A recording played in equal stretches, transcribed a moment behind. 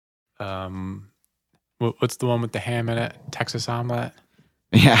What's the one with the ham in it? Texas omelet?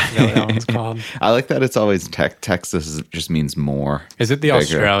 Yeah. Is that what that one's called? I like that it's always Texas just means more. Is it the bigger.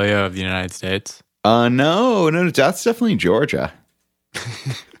 Australia of the United States? No, that's definitely Georgia.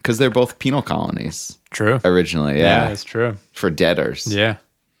 Because they're both penal colonies. True. Originally, Yeah, that's true. For debtors. Yeah.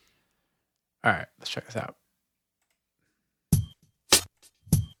 All right, let's check this out.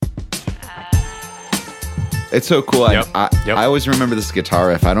 It's so cool. Yep. I always remember this guitar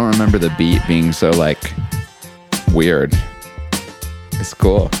riff. I don't remember the beat being so like weird. It's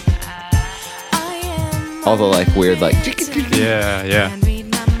cool. All the like weird like Yeah.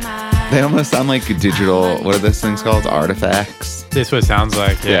 they almost sound like digital. What are those things called? Artifacts. This is what it sounds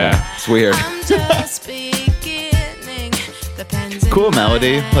like. Yeah. It's weird. Cool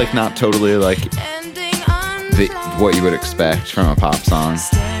melody, like not totally like what you would expect from a pop song.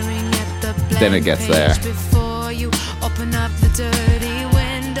 Then it gets there.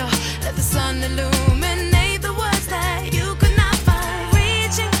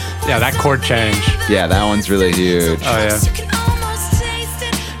 Yeah, that chord change. Yeah, that one's really huge. Oh yeah.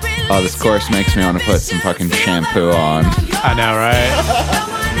 Oh, this chorus makes me want to put some fucking shampoo on. I know, right?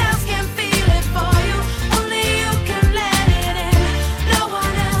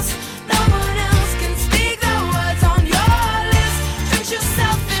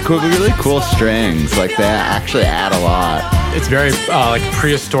 Cool, really cool strings. Like they actually add a lot. It's very like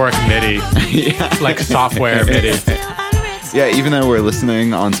prehistoric MIDI, Yeah. like software MIDI. Yeah, even though we're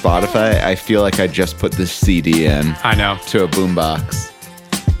listening on Spotify, I feel like I just put this CD in I know. to a boombox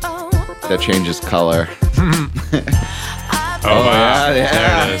that changes color. Oh wow.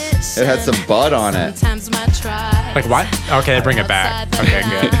 yeah. There it is. It had some bud on it. Like what? Okay, bring it back. Okay,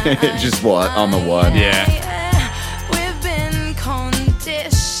 good. Just what? On the one. Yeah.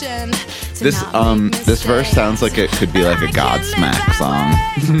 This verse sounds like it could be like a Godsmack song.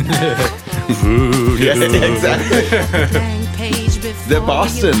 Yeah, exactly. They're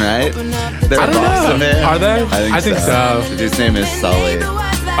Boston, right? They're I don't Boston, know. man. Are they? I think so. His name is Sully.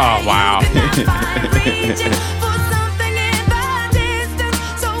 Oh wow.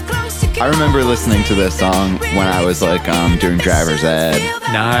 I remember listening to this song when I was like doing driver's ed.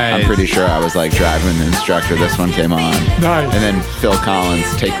 Nice. I'm pretty sure I was like driving the instructor. This one came on. Nice. And then Phil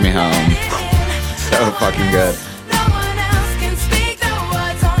Collins, Take Me Home. So fucking good.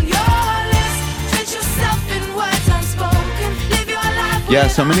 Yeah,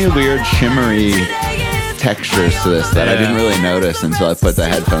 so many weird shimmery textures to this that I didn't really notice until I put the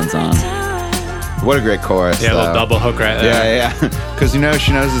headphones on. What a great chorus. Yeah, a little double hook right there. Yeah. Because she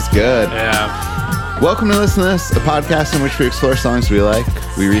knows it's good. Yeah. Welcome to Listen to This, a podcast in which we explore songs we like.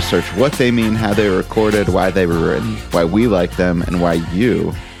 We research what they mean, how they were recorded, why they were written, why we like them, and why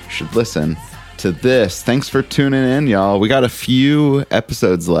you should listen to this. Thanks for tuning in, y'all. We got a few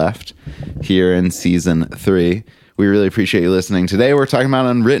episodes left here in season 3. We really appreciate you listening. Today we're talking about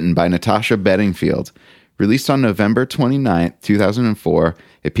Unwritten by Natasha Bedingfield. Released on November 29th, 2004,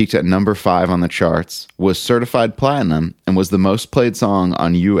 it peaked at number 5 on the charts, was certified platinum, and was the most played song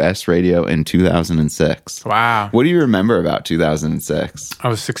on U.S. radio in 2006. Wow. What do you remember about 2006? I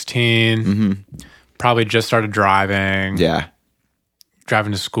was 16. Probably just started driving. Yeah.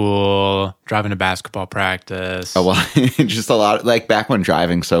 Driving to school, driving to basketball practice. Oh, well, just a lot. Like back when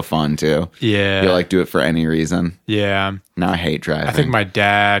driving's so fun too. Yeah. You like do it for any reason. Yeah. Now I hate driving. I think my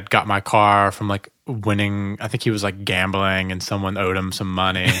dad got my car from like winning. I think he was like gambling and someone owed him some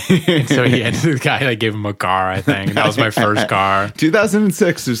money. And so he ended the guy that gave him a car, I think. That was my first car.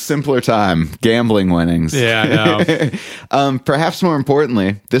 2006 was simpler time. Gambling winnings. Yeah, I know. Perhaps more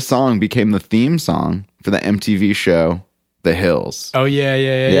importantly, this song became the theme song for the MTV show The Hills. Oh, yeah.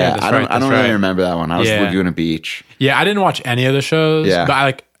 That's I don't really remember that one. I was Laguna Beach. Yeah, I didn't watch any of the shows. Yeah.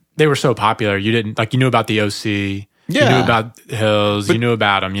 But they were so popular. You didn't, like, you knew about the OC. Yeah. You knew about Hills. You knew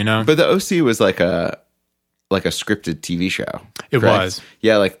about them, you know? But the OC was like a scripted TV show. It correct? was.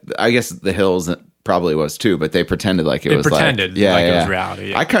 Yeah, like I guess The Hills probably was too, but they pretended like it was pretended like, like it was reality.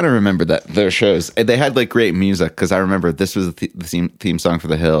 Yeah. I kind of remember that their shows. They had like great music because I remember this was the theme song for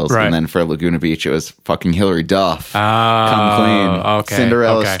The Hills, Right. and then for Laguna Beach it was fucking Hillary Duff. Oh, Come Clean. okay.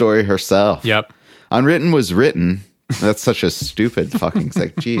 Cinderella's okay. story herself. Yep. Unwritten was written. That's such a stupid fucking it's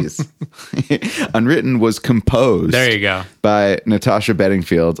like, geez. Unwritten was composed. There you go. By Natasha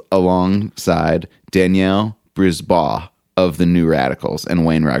Bedingfield alongside Danielle Brisbaugh of the New Radicals and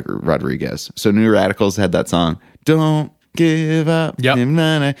Wayne Rodriguez. So New Radicals had that song, Don't Give Up,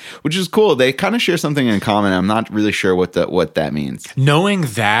 Yep. which is cool. They kind of share something in common. I'm not really sure what that means. Knowing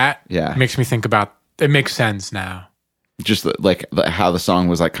that Yeah. makes me think about, it makes sense now. Just like how the song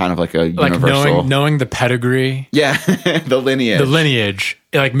was like kind of like a like universal. knowing the pedigree, Yeah, the lineage.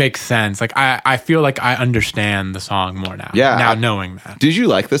 it like makes sense. Like I feel like I understand the song more now. Yeah, now knowing that. Did you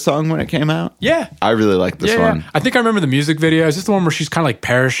like the song when it came out? Yeah, I really liked this one. I think I remember the music video. Is this the one where she's kind of like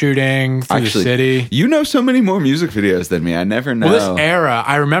parachuting through the city? You know so many more music videos than me. I never know. Well, this era,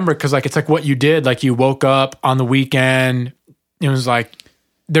 I remember because like it's like what you did. Like you woke up on the weekend. It was like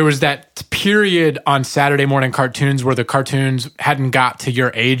there was that period on Saturday morning cartoons where the cartoons hadn't got to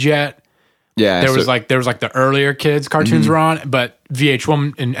your age yet. Yeah, there was like the earlier kids cartoons were on, but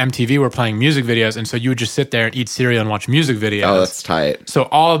VH1 and MTV were playing music videos, and so you would just sit there and eat cereal and watch music videos. Oh, that's tight. So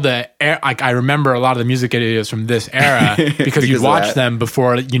all of the like I remember a lot of the music videos from this era because you'd watch them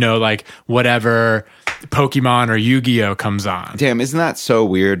before like whatever Pokemon or Yu-Gi-Oh comes on. Damn, isn't that so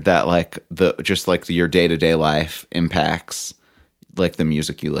weird that like your day-to-day life impacts like the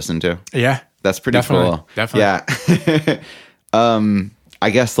music you listen to? Yeah, that's pretty cool. Definitely. Yeah. I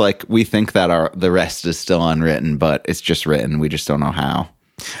guess like we think that the rest is still unwritten, but it's just written. We just don't know how.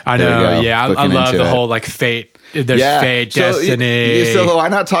 I know. Yeah, I love the whole like fate. There's fate, destiny. So why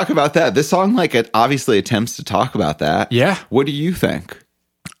not talk about that? This song like it obviously attempts to talk about that. Yeah. What do you think?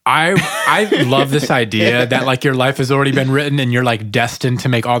 I love this idea that like your life has already been written and you're like destined to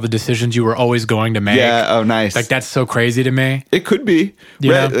make all the decisions you were always going to make. Yeah. Oh, nice. Like that's so crazy to me. It could be.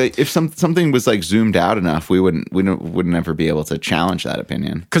 Right? If something was like zoomed out enough, we wouldn't ever be able to challenge that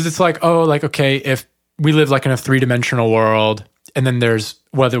opinion. Because it's like, okay, if we live like in a 3-dimensional world, and then there's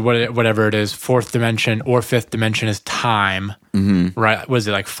whatever it is, 4th dimension or 5th dimension is time, right? Was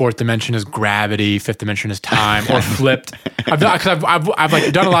it like 4th dimension is gravity, 5th dimension is time, or flipped? I've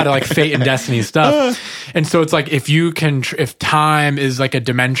like done a lot of like fate and destiny stuff, and so it's like if time is like a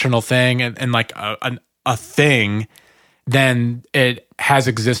dimensional thing and like a thing, then it has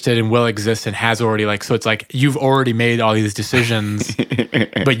existed and will exist and has already like, so it's like you've already made all these decisions,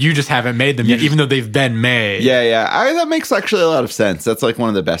 but you just haven't made them yet, even though they've been made. Yeah. That makes actually a lot of sense. That's like one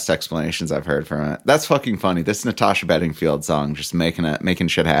of the best explanations I've heard from it. That's fucking funny. This Natasha Bedingfield song, just making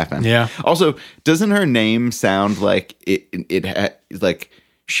shit happen. Yeah. Also, doesn't her name sound like like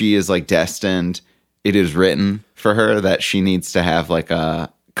she is like destined? It is written for her that she needs to have like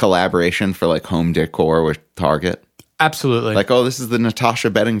a collaboration for like home decor with Target. Absolutely. Like, this is the Natasha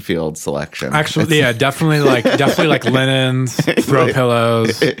Bedingfield selection. Actually, yeah, definitely like linens, throw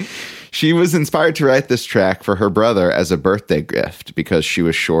pillows. She was inspired to write this track for her brother as a birthday gift because she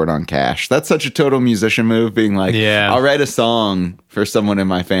was short on cash. That's such a total musician move, being like, I'll write a song for someone in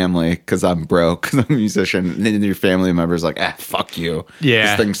my family because I'm broke, because I'm a musician. And then your family member's like, fuck you.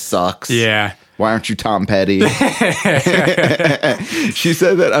 Yeah. This thing sucks. Yeah. Why aren't you Tom Petty? She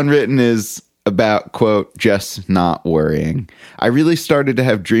said that Unwritten is about, quote, just not worrying. I really started to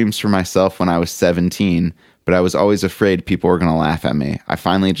have dreams for myself when I was 17, but I was always afraid people were going to laugh at me. I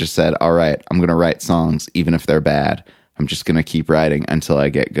finally just said, all right, I'm going to write songs, even if they're bad. I'm just going to keep writing until I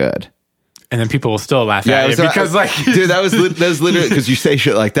get good. And then people will still laugh at you because like... Dude, that was literally... Because you say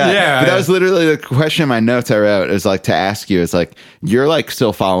shit like that. Yeah. But that was literally the question in my notes I wrote. Is like to ask you, it's like, you're like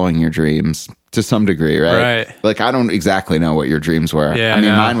still following your dreams to some degree, right? Right. Like, I don't exactly know what your dreams were. Yeah, I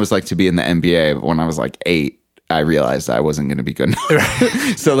mean, mine was like to be in the NBA, but when I was like 8, I realized I wasn't going to be good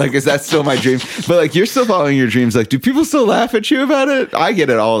enough. So like, is that still my dream? But like, you're still following your dreams. Like, do people still laugh at you about it? I get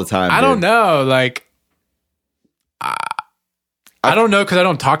it all the time. I don't know. Like, I don't know because I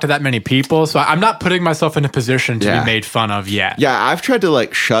don't talk to that many people. So I'm not putting myself in a position to be made fun of yet. Yeah, I've tried to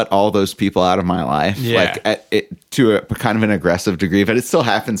like shut all those people out of my life. Yeah. Like to a kind of an aggressive degree, but it still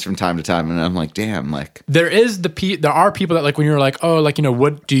happens from time to time. And I'm like, damn, like there are people that like when you're like, oh, like,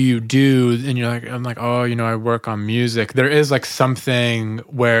 what do you do? And you're like, I'm like, oh, I work on music. There is like something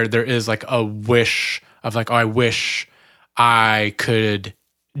where there is like a wish of like, oh, I wish I could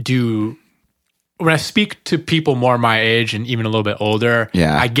do. When I speak to people more my age and even a little bit older,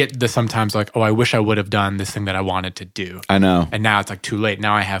 I get the sometimes like, oh, I wish I would have done this thing that I wanted to do. I know. And now it's like too late.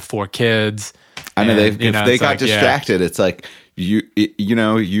 Now I have 4 kids. I know they got distracted. It's like you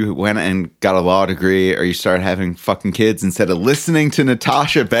went and got a law degree, or you started having fucking kids instead of listening to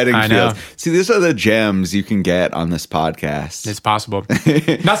Natasha Bedingfield. I know. See, these are the gems you can get on this podcast. It's possible.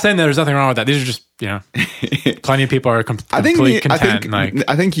 Not saying that there's nothing wrong with that. These are just, plenty of people are completely content.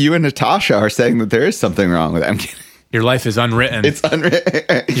 I think you and Natasha are saying that there is something wrong with it. I'm kidding. Your life is unwritten. It's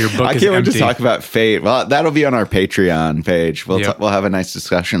unwritten. Your book I is can't wait empty. to talk about fate. Well, that'll be on our Patreon page. We'll have a nice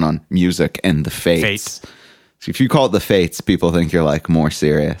discussion on music and the fates. If you call it the Fates, people think you're like more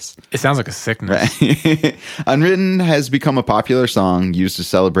serious. It sounds like a sickness. Right? Unwritten has become a popular song used to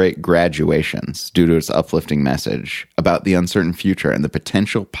celebrate graduations due to its uplifting message about the uncertain future and the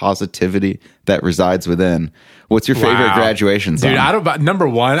potential positivity that resides within. What's your favorite graduation song? Dude, number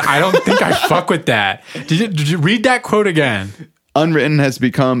one, I don't think I fuck with that. Did you read that quote again? Unwritten has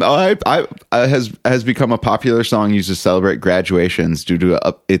become has become a popular song used to celebrate graduations due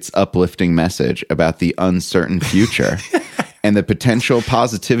to its uplifting message about the uncertain future and the potential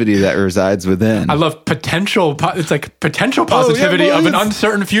positivity that resides within. I love potential. It's like potential positivity of an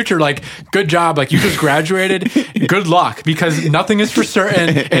uncertain future. Like, good job. Like, you just graduated. Good luck, because nothing is for certain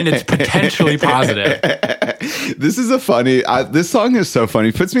and it's potentially positive. This is this song is so funny.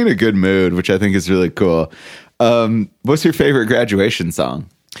 It puts me in a good mood, which I think is really cool. What's your favorite graduation song?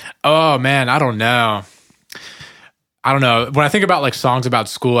 Oh man, I don't know. When I think about like songs about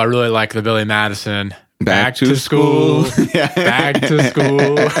school, I really like the Billy Madison Back to School. Back to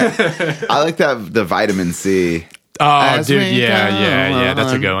School. I like the Vitamin C. Oh, dude, yeah.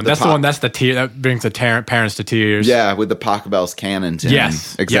 That's a good one. That's the one. That's the tear that brings the parents to tears. Yeah, with the Pachelbel's Canon tune.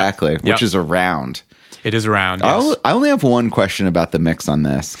 Yes, exactly. Yep. Which is around. It is around. Yes. I only have one question about the mix on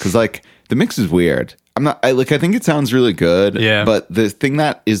this, because like the mix is weird. I think it sounds really good. Yeah. But the thing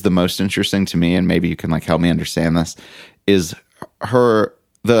that is the most interesting to me, and maybe you can like help me understand this, is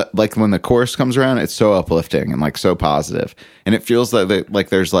when the chorus comes around, it's so uplifting and like so positive, and it feels like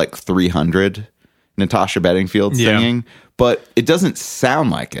there's like 300 Natasha Bedingfield singing, but it doesn't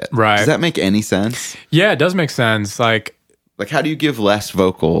sound like it. Right? Does that make any sense? Yeah, it does make sense. Like how do you give less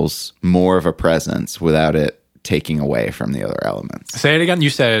vocals more of a presence without it taking away from the other elements? Say it again. You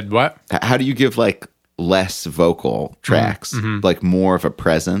said what? How do you give like less vocal tracks, like more of a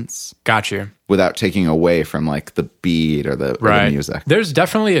presence? Got you. Without taking away from like the beat or the music. There's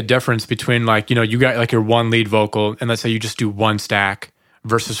definitely a difference between like, you got like your one lead vocal, and let's say you just do one stack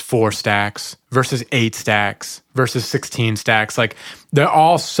versus 4 stacks versus 8 stacks versus 16 stacks. Like, they're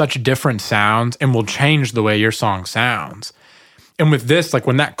all such different sounds and will change the way your song sounds. And with this, like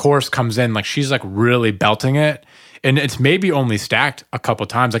when that chorus comes in, like she's like really belting it, and it's maybe only stacked a couple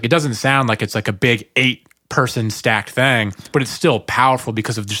times. Like, it doesn't sound like it's like a big 8-person stacked thing, but it's still powerful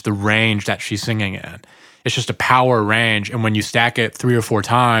because of just the range that she's singing in. It's just a power range. And when you stack it 3 or 4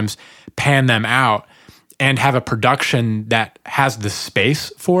 times, pan them out, and have a production that has the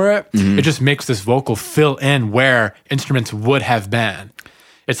space for it, it just makes this vocal fill in where instruments would have been.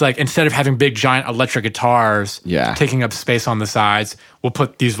 It's like, instead of having big giant electric guitars taking up space on the sides, we'll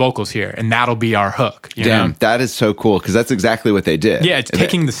put these vocals here, and that'll be our hook. Damn, that is so cool, because that's exactly what they did. Yeah, it's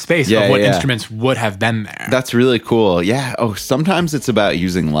taking the space of what instruments would have been there. That's really cool. Yeah. Oh, sometimes it's about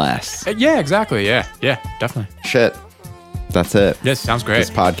using less. Yeah, exactly. Yeah, definitely. Shit. That's it. Yes, sounds great. This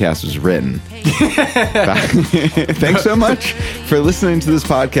podcast was written. Thanks so much for listening to this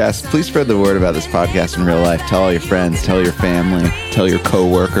podcast. Please spread the word about this podcast in real life. Tell all your friends, tell your family, tell your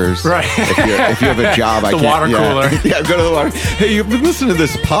coworkers. Right. If you have a job, the water cooler. Yeah, go to the water. Hey, you've been listening to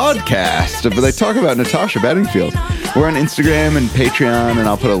this podcast, but they talk about Natasha Bedingfield. We're on Instagram and Patreon, and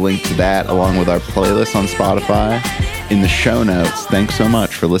I'll put a link to that along with our playlist on Spotify in the show notes. Thanks so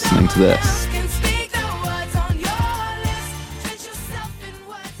much for listening to this.